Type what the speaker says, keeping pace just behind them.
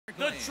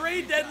The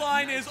trade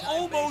deadline is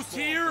almost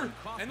here,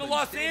 and the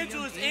Los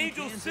Angeles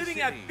Angels, sitting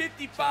at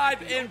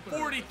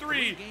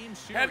 55-43,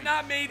 have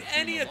not made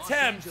any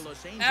attempts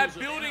at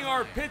building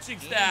our pitching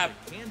staff.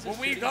 When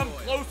we come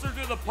closer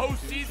to the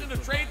postseason, the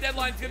trade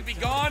deadline is going to be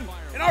gone,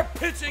 and our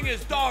pitching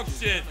is dog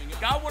shit.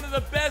 Got one of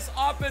the best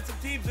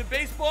offensive teams in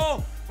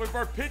baseball, but if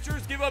our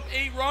pitchers give up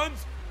 8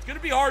 runs, it's going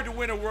to be hard to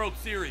win a World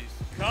Series.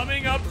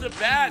 Coming up to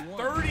bat,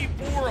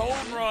 34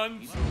 home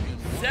runs,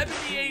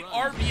 78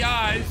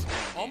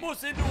 RBIs,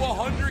 almost into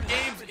 100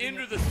 games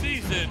into the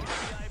season.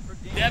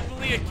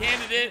 Definitely a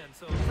candidate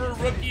for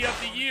Rookie of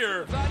the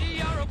Year.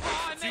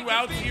 2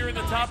 outs here in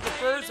the top of the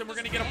first, and we're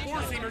going to get a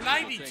 4-seamer,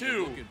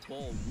 92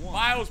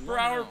 miles per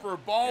hour for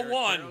ball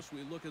 1.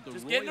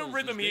 Just getting a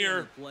rhythm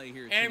here,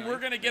 and we're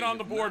going to get on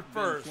the board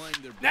first.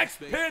 Next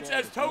pitch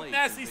as Toke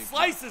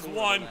slices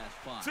one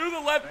to the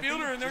left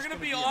fielder, and they're going to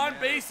be on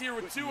base here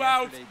with 2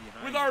 outs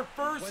with our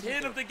first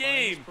hit of the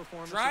game.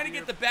 Trying to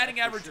get the batting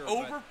average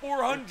over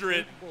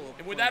 400,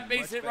 and with that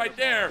base hit right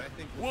there,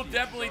 we'll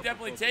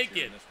definitely take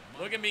it.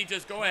 Look at me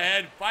just go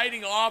ahead,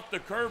 fighting off the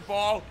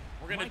curveball.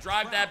 We're going to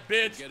drive that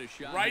bitch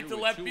right to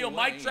left field.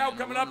 Mike Trout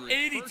coming up,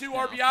 82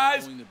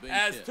 RBIs,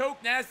 as Toke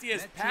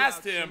has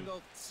passed him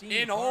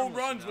in home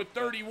runs with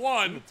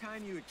 31.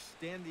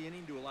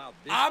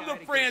 I'm the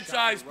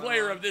franchise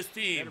player of this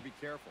team,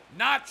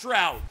 not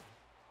Trout,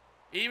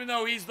 even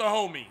though he's the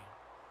homie.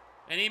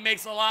 And he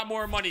makes a lot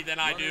more money than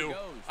I do.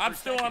 I'm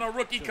still on a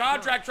rookie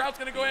contract. Trout's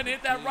going to go ahead and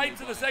hit that right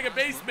to the second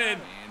baseman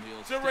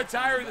to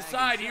retire the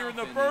side here in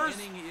the first,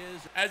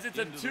 as it's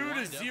a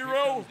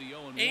 2-0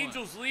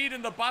 Angels lead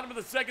in the bottom of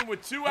the second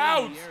with 2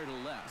 outs.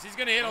 He's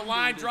going to hit a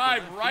line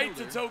drive right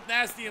to Toke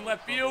in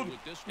left field,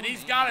 and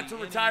he's got it to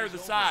retire the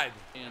side.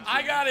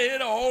 I got to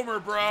hit a homer,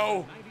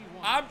 bro.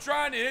 I'm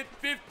trying to hit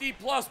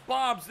 50-plus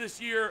bombs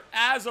this year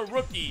as a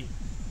rookie.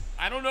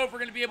 I don't know if we're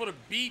going to be able to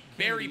beat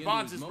Barry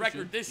Bonds'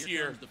 record this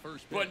year,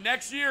 but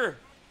next year,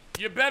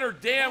 you better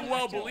damn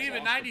well believe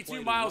it.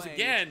 92 miles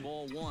again.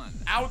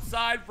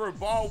 Outside for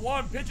ball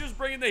 1. Pitcher's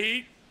bringing the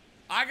heat.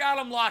 I got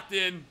him locked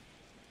in.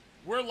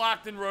 We're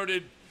locked and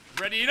loaded.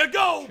 Ready to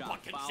go.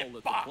 Fucking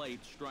shit. Fuck.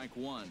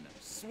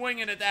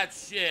 Swinging at that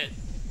shit.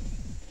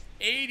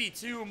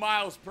 82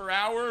 miles per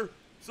hour.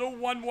 So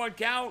 1-1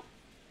 count.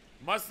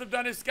 Must have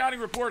done his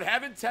scouting report.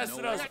 Haven't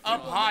tested us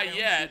up high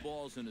yet.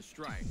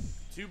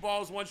 2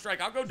 balls, 1 strike.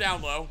 I'll go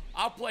down low.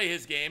 I'll play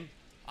his game.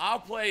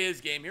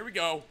 Here we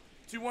go.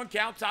 2-1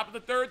 count, top of the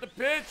third, the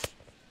pitch.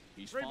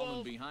 He's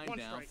falling behind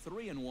now,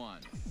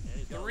 3-1.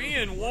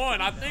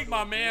 3-1. I think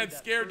my man's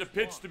scared to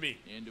pitch to me.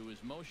 Into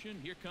his motion.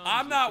 Here comes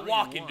I'm not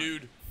walking,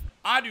 dude.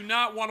 I do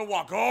not want to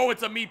walk. Oh,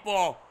 it's a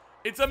meatball.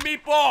 It's a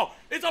meatball.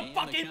 It's a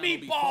fucking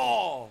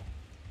meatball.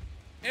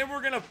 And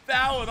we're going to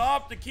foul it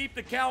off to keep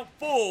the count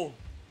full.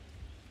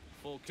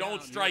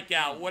 Don't strike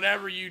out,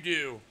 whatever you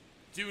do.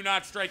 Do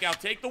not strike out.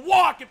 Take the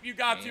walk if you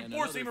got to.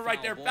 4-seamer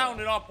right there, fouling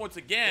it off once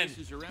again.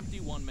 Bases are empty,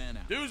 1 man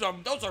out. Those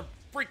are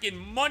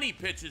freaking money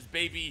pitches,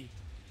 baby.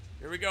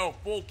 Here we go,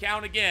 full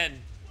count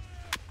again.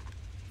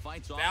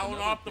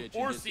 Fouling off the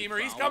 4-seamer.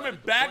 He's coming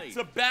back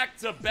to back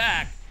to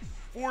back.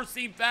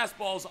 4-seam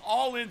fastballs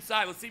all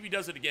inside. Let's see if he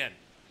does it again.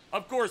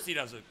 Of course he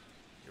does it.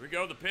 Here we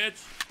go, the pitch.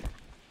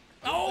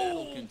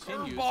 Oh,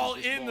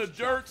 curveball in the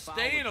dirt,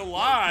 staying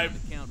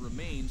alive. The count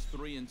remains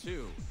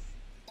 3-2.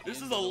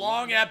 This is a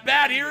long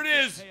at-bat. Here it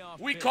is.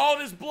 We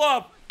called his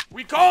bluff.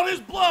 We called his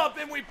bluff,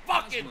 and we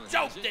fucking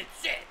choked it.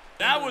 Shit.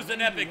 That was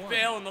an epic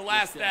fail in the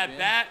last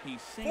at-bat.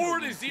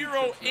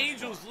 4-0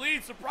 Angels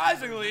lead.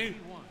 Surprisingly,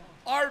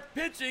 our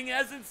pitching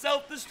hasn't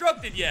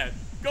self-destructed yet.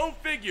 Go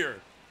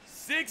figure.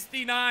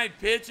 69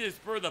 pitches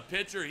for the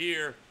pitcher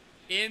here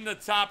in the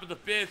top of the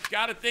 5th.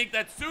 Got to think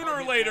that sooner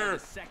or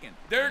later,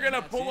 they're going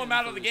to pull him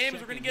out of the game.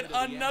 We're going to get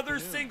another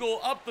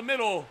single up the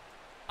middle.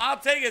 I'll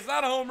take it. It's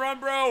not a home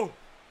run, bro.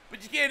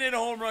 But you can't hit a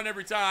home run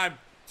every time.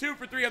 2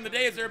 for 3 on the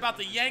day as they're about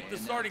to yank the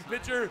starting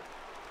pitcher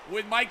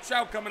with Mike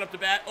Trout coming up to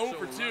bat. 0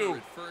 for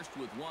 2.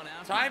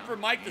 Time for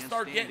Mike to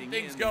start getting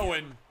things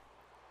going.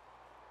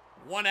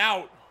 1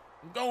 out.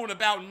 I'm going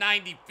about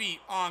 90 feet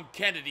on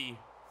Kennedy.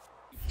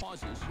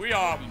 We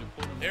are.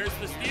 There's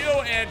the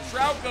steal, and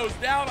Trout goes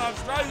down on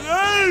strike.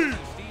 Hey!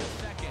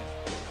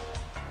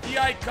 The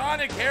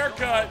iconic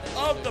haircut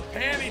of the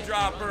panty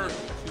dropper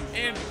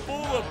in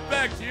full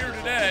effect here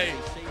today.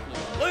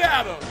 Look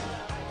at him.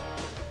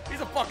 He's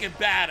a fucking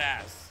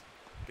badass.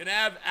 Gonna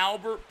have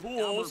Albert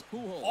Pujols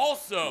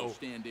also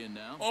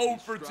 0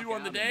 for 2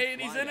 on the day,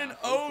 and he's in an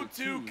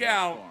 0-2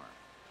 count.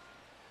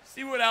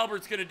 See what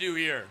Albert's gonna do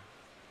here.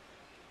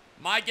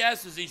 My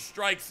guess is he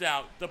strikes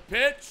out. The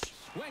pitch,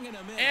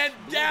 and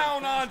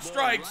down on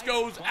strikes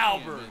goes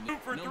Albert. 2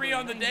 for 3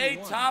 on the day,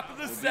 top of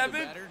the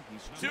 7th.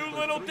 2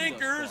 little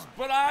dinkers,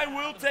 but I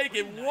will take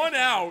it. 1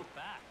 out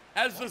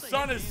as the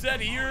sun is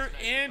set here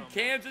in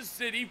Kansas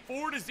City.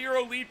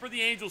 4-0 lead for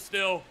the Angels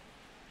still.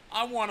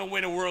 I want to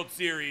win a World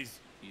Series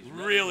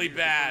really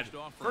bad.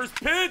 First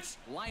pitch,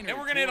 and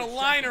we're going to hit a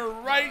liner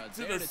right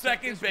to the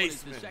second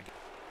baseman.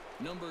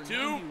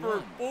 2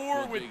 for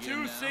 4 with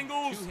 2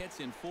 singles.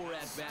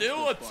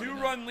 Still a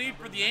 2-run lead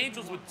for the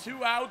Angels with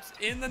 2 outs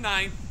in the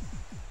 9th.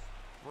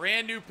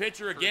 Brand new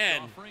pitcher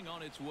again.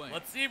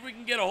 Let's see if we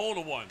can get a hold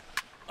of one.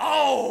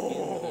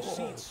 Oh!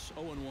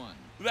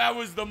 That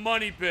was the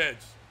money pitch.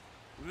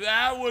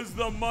 That was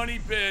the money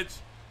pitch.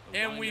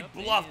 And we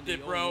bluffed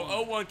it, bro.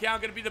 0-1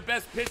 count, gonna be the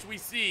best pitch we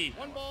see.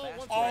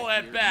 All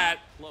at bat.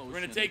 We're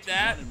gonna take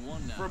that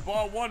for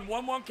ball 1.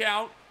 1-1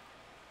 count.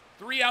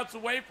 3 outs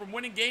away from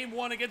winning game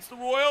 1 against the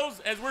Royals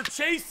as we're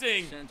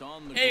chasing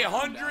a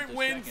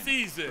 100-win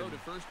season.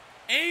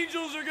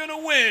 Angels are gonna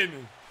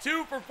win.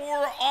 2 for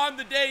 4 on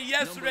the day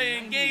yesterday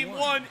in game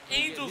 1.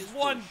 Angels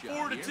won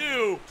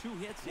 4-2.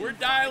 We're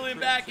dialing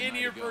back in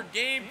here for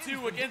game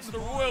 2 against the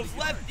Royals.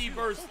 Lefty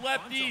versus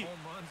lefty.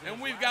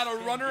 And we've got a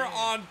runner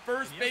on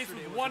first base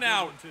with 1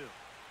 out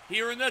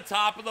here in the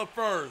top of the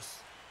first.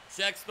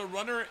 Checks the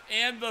runner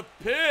and the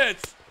pitch.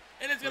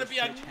 And it's going to be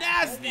a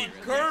nasty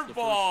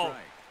curveball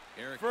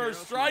for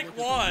strike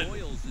 1.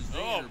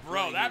 Oh,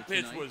 bro, that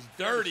pitch was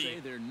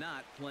dirty.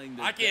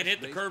 I can't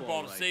hit the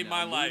curveball to save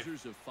my life.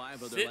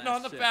 Sitting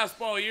on the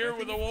fastball here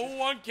with a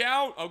 0-1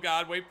 count. Oh,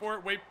 God, wait for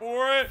it, wait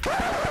for it.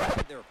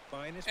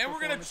 And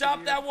we're going to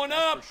chop that one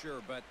up.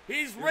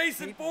 He's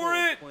racing for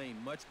it.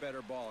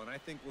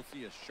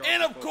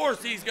 And, of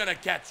course, he's going to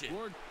catch it.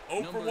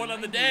 0 for 1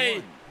 on the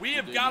day. We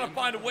have got to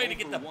find a way to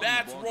get the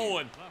bats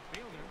rolling.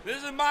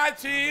 This is my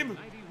team,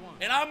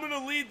 and I'm going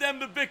to lead them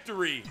to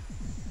victory.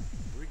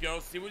 Go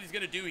see what he's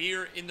gonna do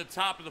here in the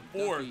top of the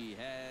 4th.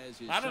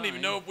 I don't even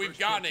know if we've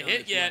gotten a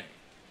hit yet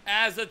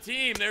as a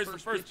team. There's the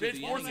first pitch,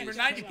 4-seamer,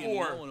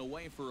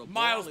 94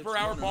 miles per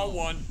hour, ball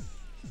 1.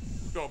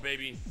 Let's go,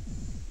 baby.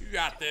 You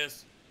got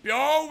this.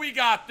 Yo, we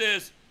got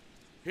this.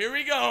 Here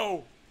we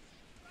go.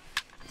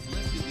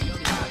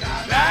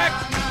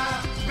 Back,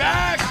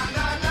 back,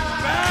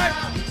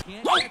 back.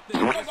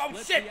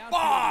 Oh, shit,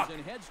 fuck!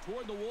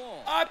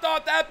 I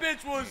thought that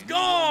bitch was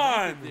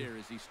gone!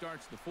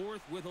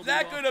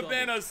 That could have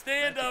been a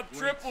stand-up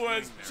triple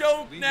as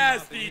Toke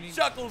Nasty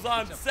chuckles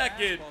on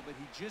second.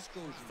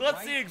 So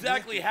let's see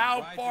exactly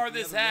how far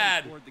this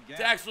had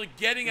to actually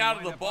getting out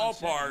of the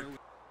ballpark.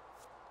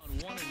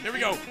 There we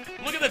go.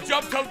 Look at the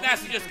jump Toke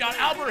Nasty just got.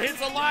 Albert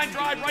hits a line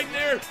drive right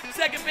there.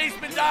 Second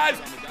baseman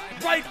dives.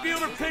 Right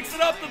fielder picks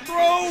it up to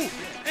throw.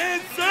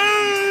 And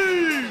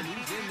save!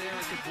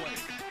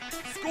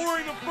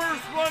 Scoring the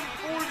first run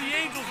for the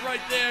Angels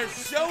right there,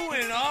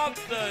 showing off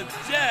the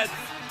Jets.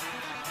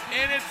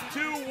 And it's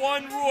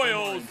 2-1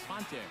 Royals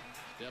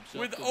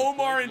with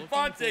Omar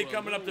Infante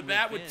coming up to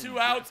bat with 2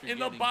 outs in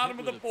the bottom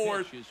of the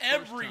 4th.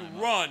 Every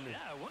run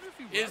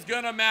is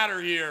going to matter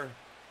here.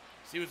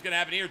 See what's going to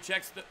happen here.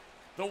 Checks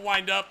the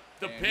windup,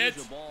 the pitch.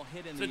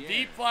 It's a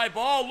deep fly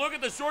ball. Look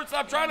at the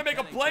shortstop trying to make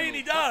a play, and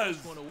he does.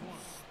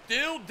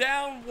 Still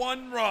down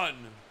 1 run.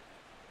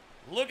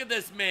 Look at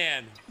this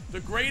man,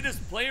 the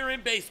greatest player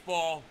in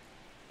baseball.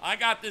 I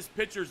got this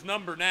pitcher's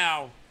number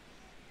now.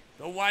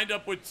 They'll wind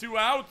up with 2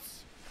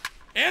 outs.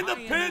 And the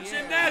pitch,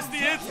 and Nasty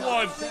hits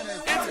one.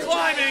 It's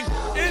climbing,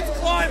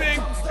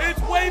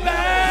 it's way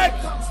back,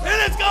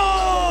 and it's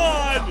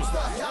gone!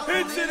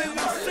 Hits it in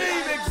the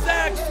same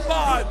exact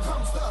spot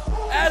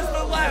as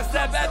the last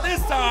at-bat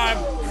this time.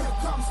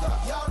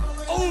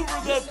 Over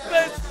the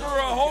fence for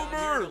a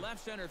homer.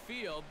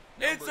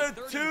 It's a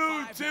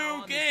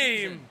 2-2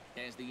 game.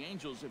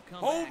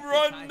 Home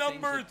run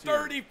number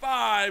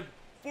 35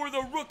 for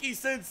the rookie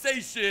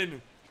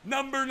sensation,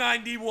 number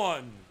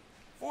 91.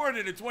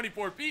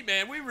 424 feet,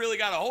 man. We really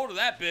got a hold of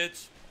that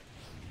bitch.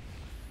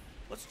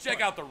 Let's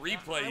check out the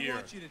replay here. I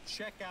want you to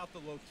check out the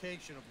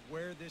location of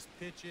where this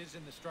pitch is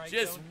in the strike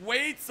Just zone.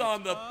 waits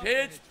on the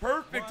pitch.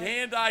 Perfect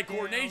hand-eye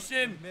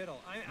coordination.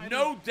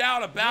 No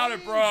doubt about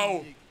it,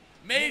 bro.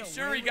 Made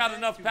sure he got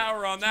enough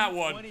power on that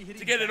one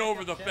to get it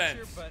over the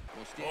fence.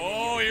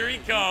 Oh, here he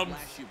comes.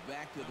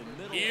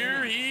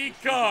 Here he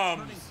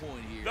comes.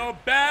 The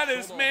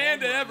baddest man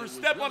to ever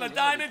step on a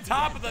diamond,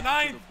 top of the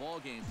 9th.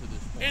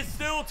 It's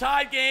still a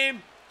tied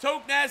game.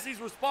 Toke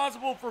Nasty's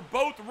responsible for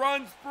both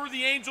runs for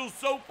the Angels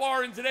so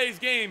far in today's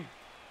game.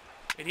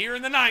 And here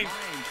in the 9th,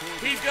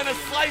 he's going to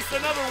slice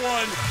another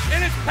one.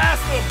 And it's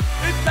past him.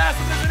 It's past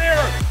him. There's an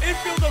error.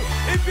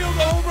 Infield,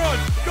 a home run.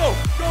 Go,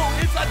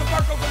 inside the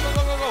park. Go.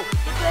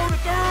 The throw to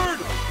third.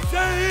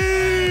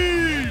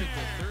 Save!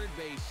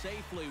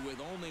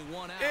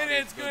 And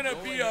it's going to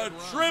be a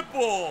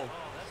triple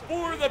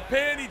for the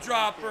panty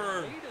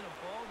dropper.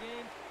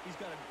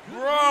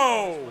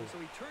 Bro,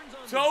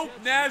 Toke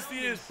Nasty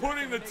is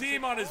putting the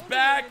team on his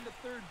back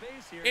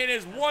and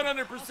is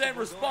 100%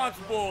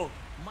 responsible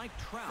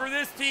for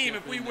this team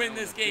if we win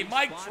this game.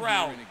 Mike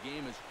Trout,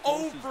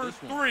 0 for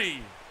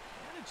 3.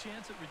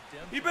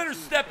 He better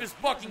step his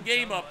fucking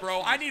game up,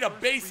 bro. I need a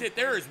base hit.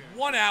 There is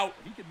 1 out.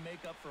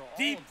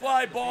 Deep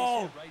fly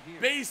ball,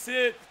 base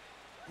hit,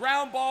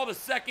 ground ball to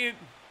second.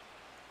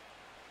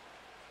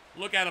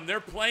 Look at them. They're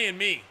playing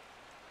me.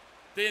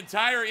 The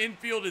entire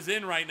infield is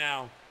in right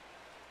now.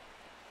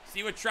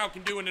 See what Trout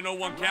can do in an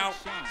 0-1 count.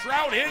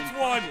 Trout hits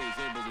one.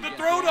 The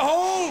throw to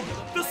home.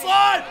 The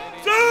slide.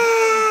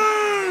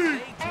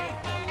 Save!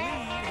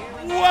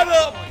 What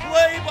a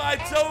play by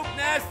Toke.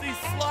 Nasty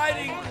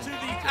sliding to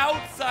the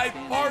outside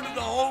part of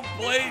the home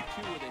plate.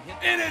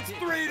 And it's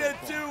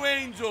 3-2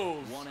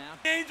 Angels.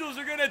 Angels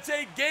are going to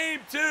take game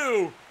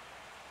 2.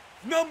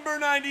 Number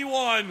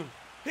 91.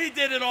 He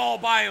did it all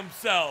by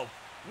himself.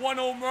 1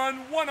 home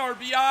run, 1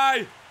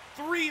 RBI,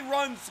 3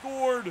 runs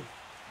scored.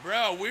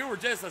 Bro, we were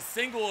just a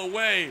single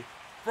away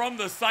from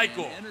the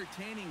cycle. An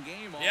entertaining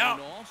game. Yeah.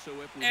 Also,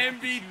 if we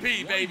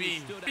MVP,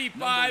 baby.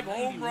 55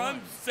 home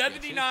runs,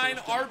 79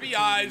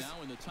 RBIs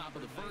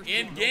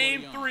in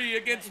game 3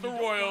 against the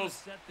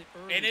Royals.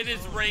 And it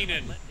is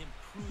raining.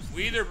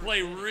 We either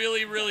play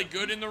really, really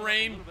good in the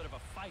rain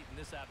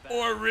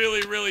or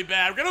really, really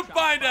bad. We're going to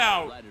find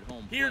out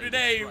here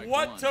today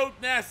what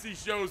Toke Nasty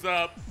shows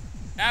up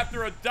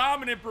after a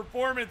dominant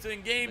performance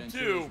in game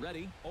 2.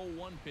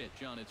 0-1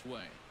 pitch on its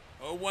way.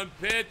 0-1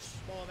 pitch.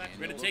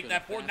 We're going to take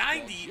that for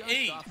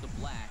 98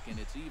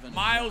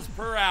 miles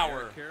per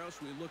hour.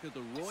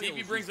 See if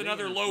he brings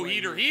another low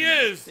heater. He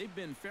is.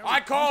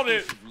 I called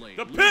it.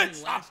 The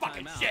pitch. Ah,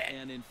 fucking shit.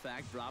 And in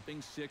fact,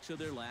 dropping 6 of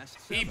their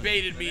last 7. He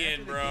baited me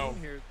in, bro.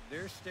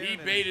 He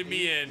baited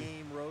me in.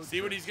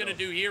 See what he's going to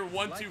do here.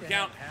 1-2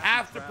 count.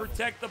 Have to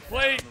protect the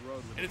plate.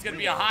 And it's going to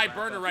be a high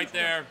burner right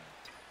there.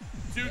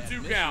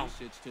 2-2 count.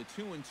 It's to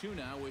 2-2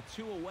 now with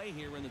 2 away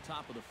here in the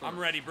top of the first. I'm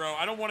ready, bro.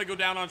 I don't want to go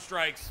down on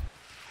strikes.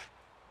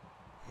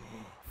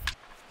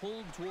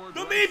 Pulled toward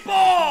the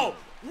meatball!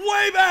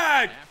 Way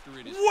back!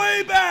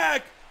 Way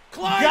back!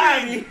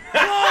 Climbing!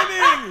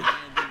 Climbing!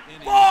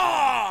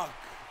 Fuck!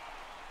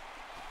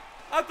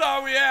 I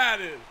thought we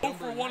had it. 0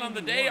 for 1 on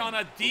the day on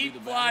a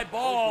deep fly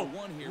ball.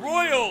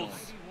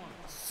 Royals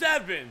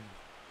 7.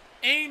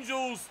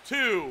 Angels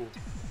 2.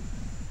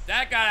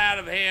 That got out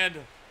of hand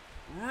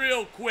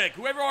real quick.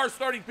 Whoever our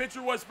starting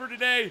pitcher was for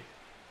today,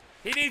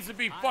 he needs to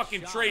be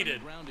fucking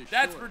traded.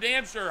 That's for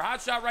damn sure.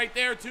 Hot shot right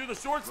there, too. The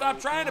shortstop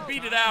trying to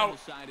beat it out.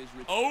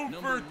 0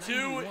 for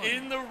 2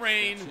 in the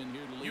rain.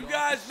 You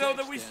guys know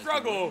that we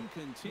struggle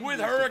with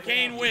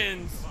hurricane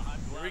winds.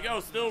 Here we go,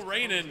 still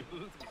raining.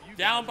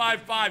 Down by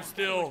 5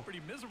 still.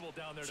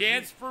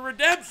 Chance for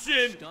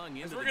redemption.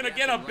 As we're going to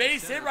get a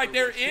base hit right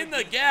there in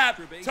the gap.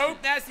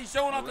 Toke Nasty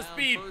showing off the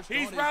speed.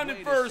 He's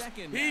rounding first.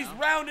 He's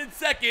rounding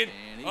second.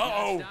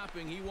 Uh-oh.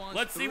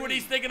 Let's see what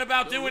he's thinking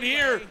about doing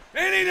here.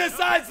 And he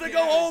decides to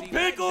go home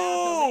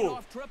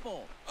pickle.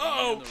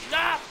 Uh-oh.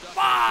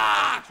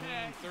 Ah, fuck.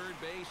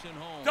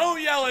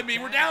 Don't yell at me.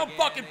 We're down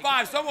fucking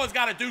 5. Someone's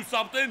got to do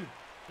something.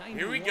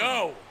 Here we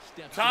go.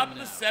 Top of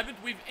the 7th.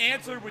 We've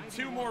answered with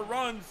 2 more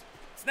runs.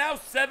 It's now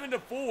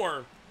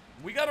 7-4.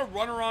 We got a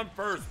runner on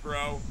first,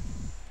 bro.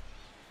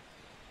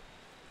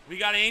 We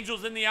got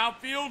Angels in the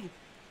outfield.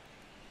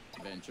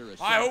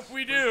 I hope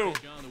we do.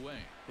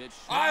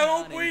 I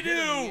hope we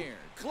do.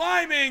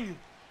 Climbing.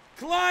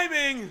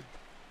 Climbing.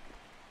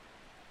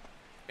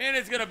 And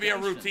it's going to be a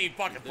routine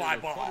fucking fly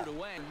ball.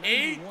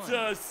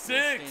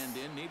 8-6.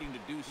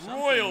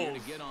 Royals.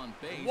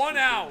 1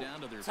 out.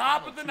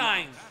 Top of the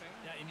 9th.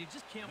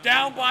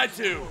 Down by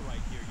 2.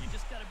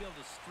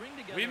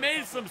 We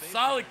made some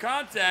solid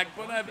contact,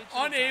 but I'm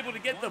unable to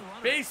get the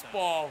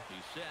baseball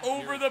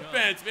over the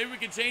fence. Maybe we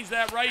can change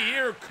that right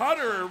here.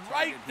 Cutter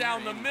right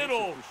down the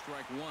middle.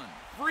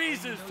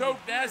 Freezes Toke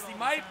Nasty.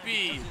 Might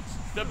be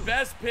the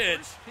best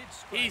pitch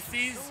he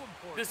sees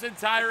this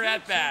entire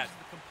at-bat.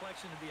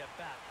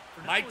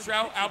 Mike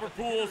Trout, Albert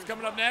Pujols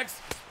coming up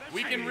next.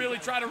 We can really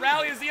try to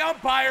rally as the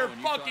umpire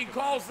fucking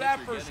calls that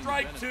for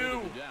strike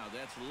 2.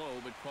 That's low,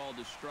 but called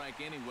to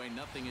strike anyway.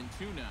 Nothing in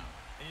 2 now.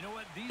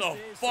 The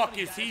fuck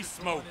is he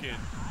smoking?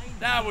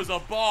 That was a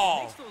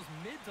ball.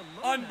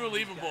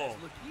 Unbelievable.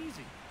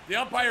 The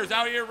umpire's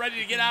out here ready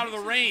to get out of the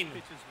rain.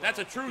 That's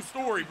a true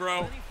story,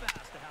 bro.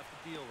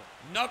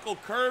 Knuckle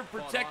curve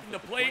protecting the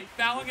plate,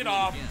 fouling it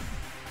off.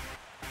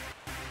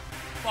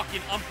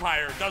 Fucking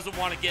umpire doesn't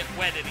want to get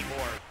wet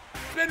anymore.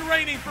 It's been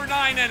raining for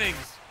 9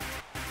 innings.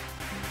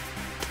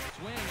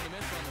 Swing and a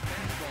miss on the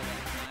fastball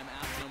that time,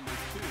 out number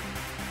 2.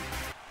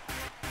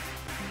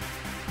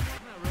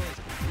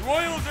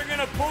 Royals are going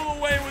to pull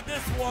away with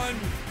this one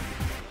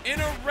in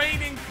a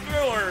raining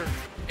thriller.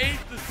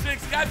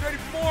 8-6. Guys ready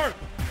for more?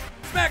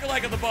 Smack a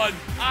like on the button.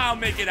 I'll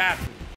make it happen.